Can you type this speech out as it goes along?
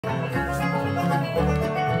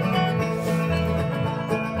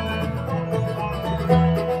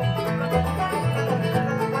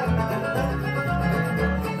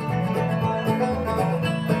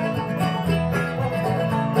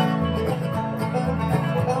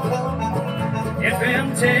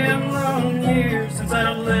been 10 long years since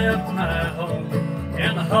I left my home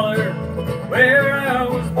in the holler where I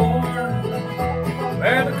was born,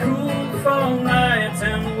 where the cool fall nights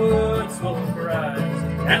and the wood smoke rise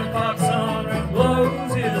and the fox hunter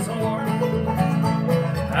blows his horn.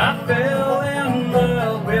 I fell in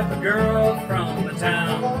love with a girl from the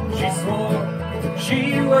town. She swore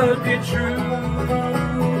she would be true.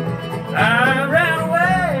 I ran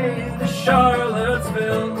away to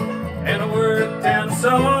Charlottesville and I worked in a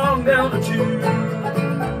sawmill to chew.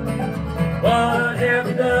 What have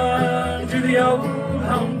you done to the old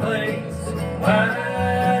home place?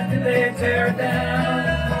 Why did they tear it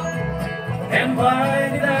down? And why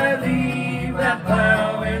did I leave that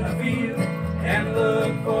plow in the field and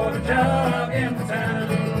look for a job in the town?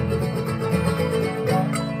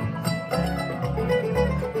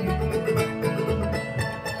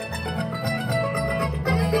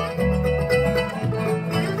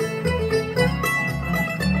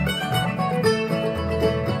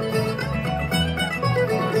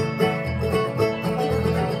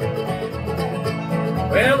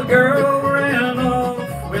 Well, the girl ran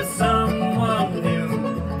off with someone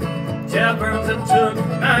new. Jack Burns had took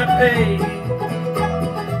my pay.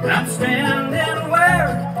 I'm standing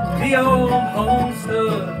where the old home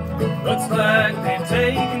stood. Looks like they've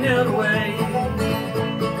taken it away.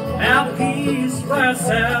 Now the peace flies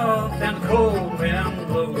south and the cold wind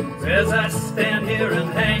blows as I stand